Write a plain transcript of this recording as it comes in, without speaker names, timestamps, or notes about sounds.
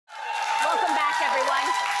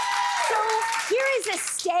a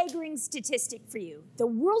staggering statistic for you. The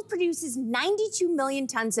world produces 92 million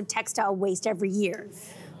tons of textile waste every year.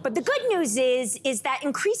 But the good news is that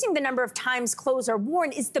increasing the number of times clothes are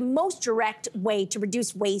worn is the most direct way to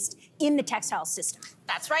reduce waste in the textile system.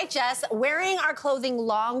 That's right, Jess. Wearing our clothing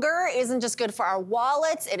longer isn't just good for our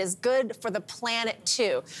wallets, it is good for the planet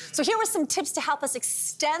too. So here were some tips to help us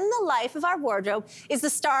extend the life of our wardrobe is the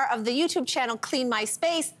star of the YouTube channel Clean My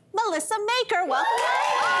Space, Melissa Maker. Welcome.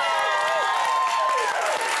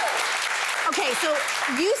 Okay, so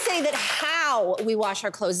you say that how we wash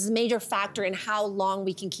our clothes is a major factor in how long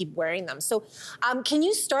we can keep wearing them. So can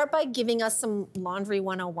you start by giving us some laundry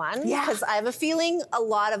 101? Yeah. Because I have a feeling a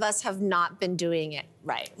lot of us have not been doing it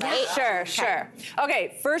right? Sure.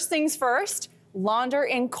 Okay, first things first. Launder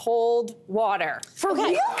in cold water. For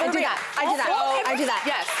real? I do that.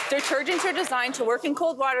 Yes, detergents are designed to work in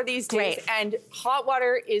cold water these days, and hot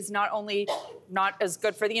water is not only not as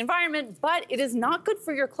good for the environment, but it is not good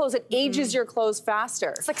for your clothes. It ages your clothes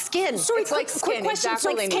faster. It's like skin. Sorry, It's like quick skin, question.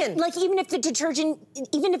 exactly, Like Lainey. skin. Like even if the detergent,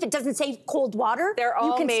 even if it doesn't say cold water, They're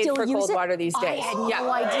all you can made still for use cold it? water these days. I had no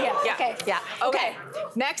idea. Yeah. Okay.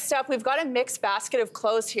 Next up, we've got a mixed basket of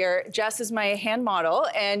clothes here. Jess is my hand model,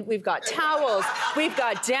 and we've got towels, we've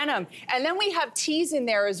got denim, and then we have tees in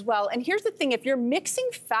there as well. And here's the thing, if you're mixing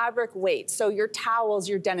fabric weight, so your towels,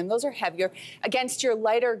 your denim, those are heavier, against your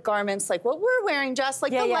lighter garments like what we're wearing, Jess,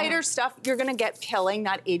 like the lighter stuff, you're gonna get pilling.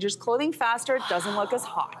 That ages clothing faster, it doesn't look as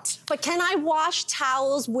hot. But can I wash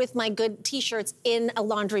towels with my good t-shirts in a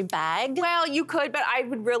laundry bag? Well, you could, but I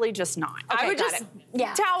would really just not. Okay, I would got just,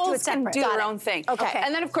 it. towels can do their own thing. Okay.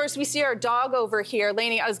 And then, of course, we see our dog over here.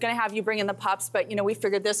 Lainey, I was gonna have you bring in the pups, but, you know, we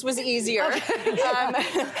figured this was easier.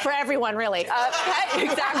 For everyone, really.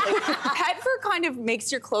 Exactly. Pet fur kind of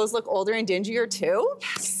makes your clothes look older and dingier, too.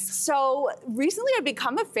 So recently I've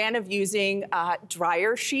become a fan of using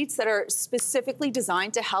dryer sheets that are specifically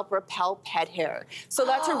designed to help repel pet hair. So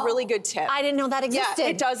that's a really good tip. I didn't know that existed. Yeah,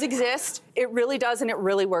 it does exist. It really does, and it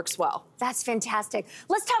really works well. That's fantastic.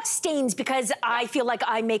 Let's talk stains, because I feel like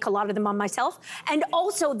I make a lot of them on myself. And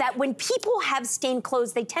also that when people have stained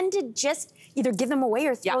clothes, they tend to just either give them away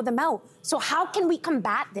or throw them out. So how can we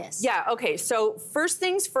combat this? Yeah, okay, so first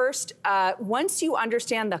things first, once you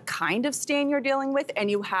understand the kind of stain you're dealing with and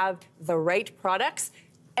you have the right products,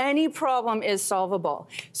 any problem is solvable.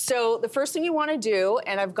 So the first thing you want to do,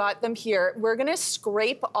 and I've got them here, we're going to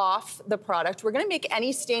scrape off the product. We're going to make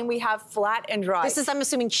any stain we have flat and dry. This is, I'm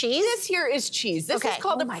assuming, cheese? This here is cheese. This is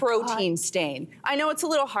called a protein stain. I know it's a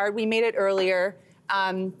little hard. We made it earlier.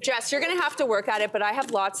 Jess, you're going to have to work at it, but I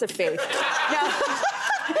have lots of faith. Now,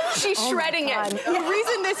 she's shredding it. The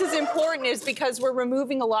reason this is important is because we're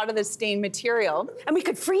removing a lot of the stain material. And we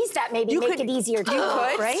could freeze that, maybe make it easier to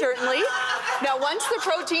right? Certainly. Now, once the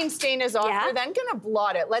protein stain is off, you're then gonna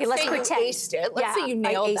blot it. Let's say you aced it. Let's say you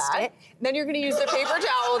nailed that. Then you're gonna use the paper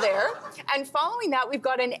towel there. And following that, we've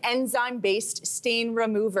got an enzyme-based stain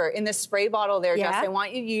remover in the spray bottle there, Jess. I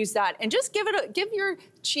want you to use that. And just give your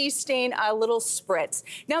cheese stain a little spritz.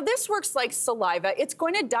 Now, this works like saliva. It's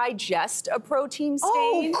going to digest a protein stain.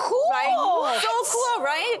 Oh, cool. Right? So cool,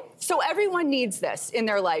 right? So everyone needs this in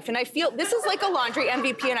their life. And I feel this is like a laundry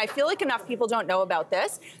MVP, and I feel like enough people don't know about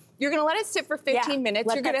this. You're gonna let it sit for 15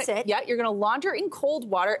 minutes. You're gonna launder in cold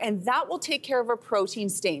water, and that will take care of a protein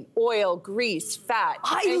stain. Oil, grease, fat.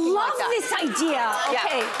 I love this idea.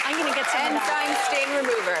 Okay, I'm gonna get some enzyme stain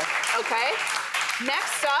remover. Okay.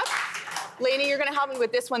 Next up, Lainey, you're gonna help me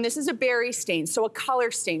with this one. This is a berry stain, so a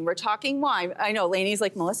color stain. We're talking wine. I know, Lainey's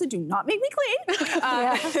like, Melissa, do not make me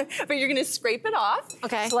clean. But you're gonna scrape it off.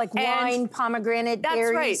 Okay. So like wine, pomegranate, berries.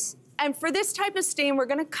 That's right. And for this type of stain, we're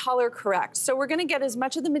gonna color correct. So we're gonna get as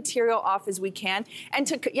much of the material off as we can. And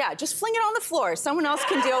just fling it on the floor. Someone else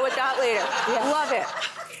can deal with that later. Love it.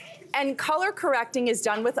 And color correcting is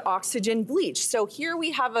done with oxygen bleach. So here we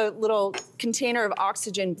have a little container of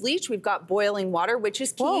oxygen bleach. We've got boiling water, which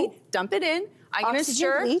is key. Dump it in. I'm gonna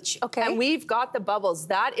stir. Bleach, and we've got the bubbles.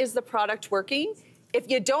 That is the product working. If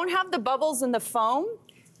you don't have the bubbles in the foam,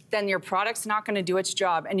 then your product's not gonna do its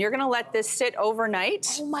job. And you're gonna let this sit overnight.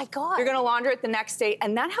 Oh my God. You're gonna launder it the next day,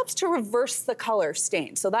 and that helps to reverse the color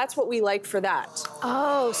stain. So that's what we like for that.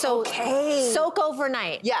 Oh, so soak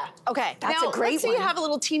overnight. Yeah. Okay, that's a great one. Let's say you have a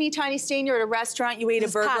little teeny tiny stain, you're at a restaurant, you ate a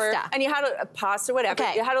burger, and you had a pasta, whatever.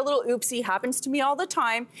 You had a little oopsie, happens to me all the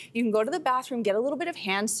time. You can go to the bathroom, get a little bit of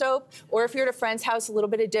hand soap, or if you're at a friend's house, a little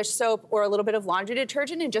bit of dish soap or a little bit of laundry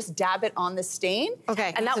detergent, and just dab it on the stain.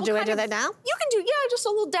 Okay, and that so do I do that now? You can do, just a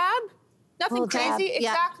little dab. Nothing crazy,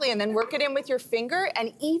 exactly. And then work it in with your finger,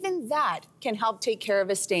 and even that can help take care of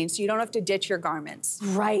a stain, so you don't have to ditch your garments.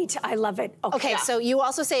 Right, I love it. Okay, so you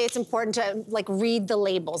also say it's important to like read the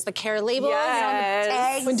labels, the care labels on the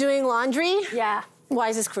eggs. when doing laundry. Yeah. Why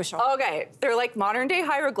is this crucial? Okay, they're like modern day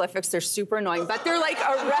hieroglyphics. They're super annoying, but they're like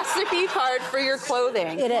a recipe card for your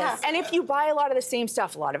clothing. It is. And if you buy a lot of the same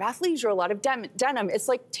stuff, a lot of athleisure, a lot of denim, it's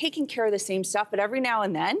like taking care of the same stuff, but every now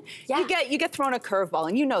and then you get thrown a curveball,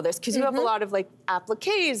 and you know this because you have a lot of like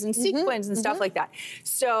appliques and sequins and stuff like that.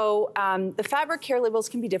 So the fabric care labels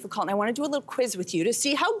can be difficult, and I want to do a little quiz with you to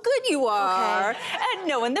see how good you are at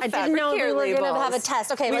knowing the fabric care labels. I didn't know we were going to have a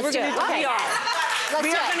test. Okay, let's do it. We are.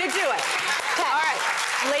 We are going to do it. Okay. All right.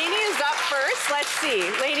 Lainey is up first. Let's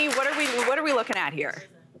see. Lainey, what are we looking at here?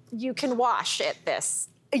 You can wash this.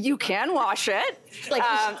 You can wash it. Like,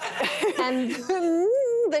 and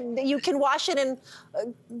you can wash it in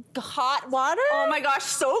hot water? Oh my gosh,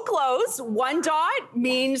 so close. 1 dot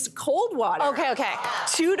means cold water. Okay.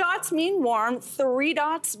 2 dots mean warm, 3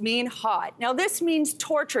 dots mean hot. Now this means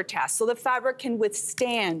torture test, so the fabric can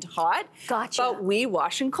withstand hot. Gotcha. But we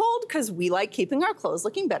wash in cold because we like keeping our clothes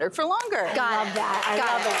looking better for longer. I love that. I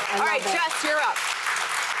love it. All right, Jess, you're up.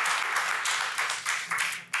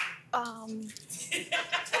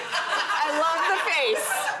 I love the face.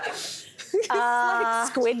 Like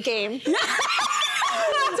Squid Game.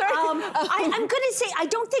 I'm gonna say I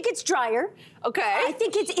don't think it's dryer. Okay. I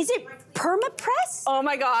think is it permapress? Oh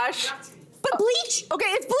my gosh. But bleach? Okay,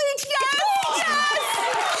 it's bleach. Yes! Yes!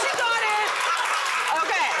 She got it.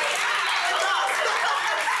 Okay.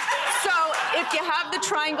 So if you have the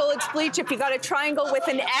triangle, it's bleach. If you got a triangle with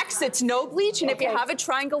an X, it's no bleach. And if you have a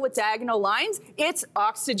triangle with diagonal lines, it's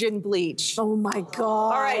oxygen bleach. Oh my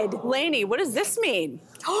God. All right, Lainey, what does this mean?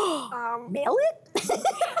 Mail it?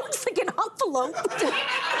 Looks like an envelope.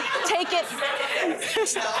 Take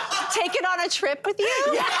it on a trip with you?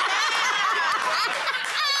 Yeah.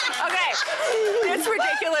 Okay, this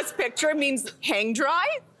ridiculous picture means hang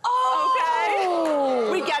dry.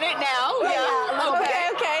 Oh. Okay, we get it now. Yeah.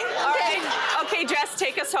 Okay. All right. Okay, Jess,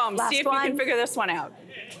 take us home. Last See if one. you can figure this one out.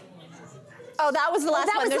 Oh, that was the last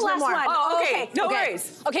one. That was There's the last no more. one. Oh, okay. No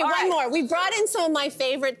worries. Okay, All one right. more. We brought in some of my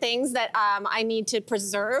favorite things that I need to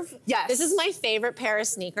preserve. Yes. This is my favorite pair of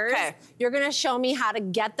sneakers. Okay. You're gonna show me how to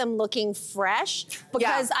get them looking fresh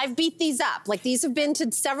because I've beat these up. Like these have been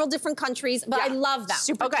to several different countries, but I love them.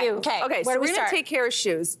 Super cute. Okay, where so do we're we gonna start? take care of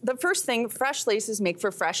shoes. The first thing, fresh laces make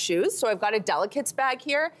for fresh shoes. So I've got a delicates bag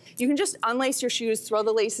here. You can just unlace your shoes, throw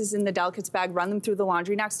the laces in the delicates bag, run them through the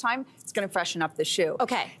laundry next time. It's gonna freshen up the shoe.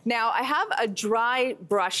 Okay. Now I have a dry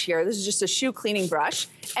brush here. This is just a shoe cleaning brush.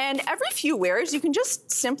 And every few wears, you can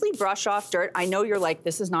just simply brush off dirt. I know you're like,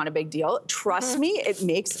 this is not a big deal. Trust me, it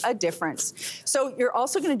makes a difference. So you're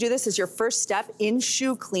also gonna do this as your first step in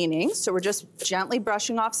shoe cleaning. So we're just gently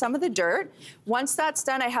brushing off some of the dirt. Once that's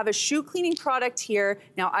done, I have a shoe cleaning product here.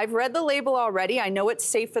 Now I've read the label already. I know it's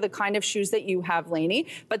safe for the kind of shoes that you have, Lainey,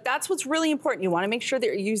 but that's what's really important. You wanna make sure that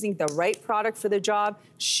you're using the right product for the job.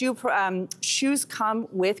 Shoes come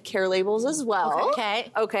with care labels as well.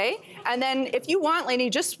 Okay. And then if you want, Lainey,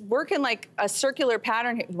 just work in like a circular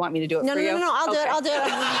pattern. You want me to do it for you? No, I'll do it.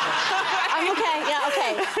 I'm okay. Yeah,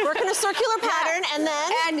 okay. Work in a circular pattern and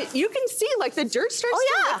then. And you can see like the dirt starts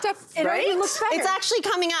to lift up, right? It looks better. It's actually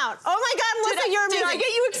coming out. Oh my God, Melissa, you're amazing. Did I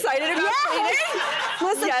get you excited about cleaning?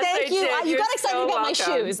 Melissa, Yes, thank I you. did. You You're got excited so about my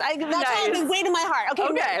welcome. shoes. That's all I've been way to my heart.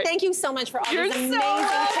 Okay, thank you so much for all these amazing tips.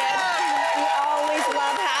 We always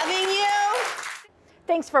love having you.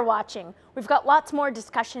 Thanks for watching. We've got lots more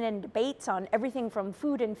discussion and debates on everything from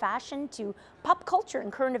food and fashion to pop culture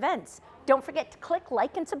and current events. Don't forget to click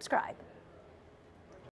like and subscribe.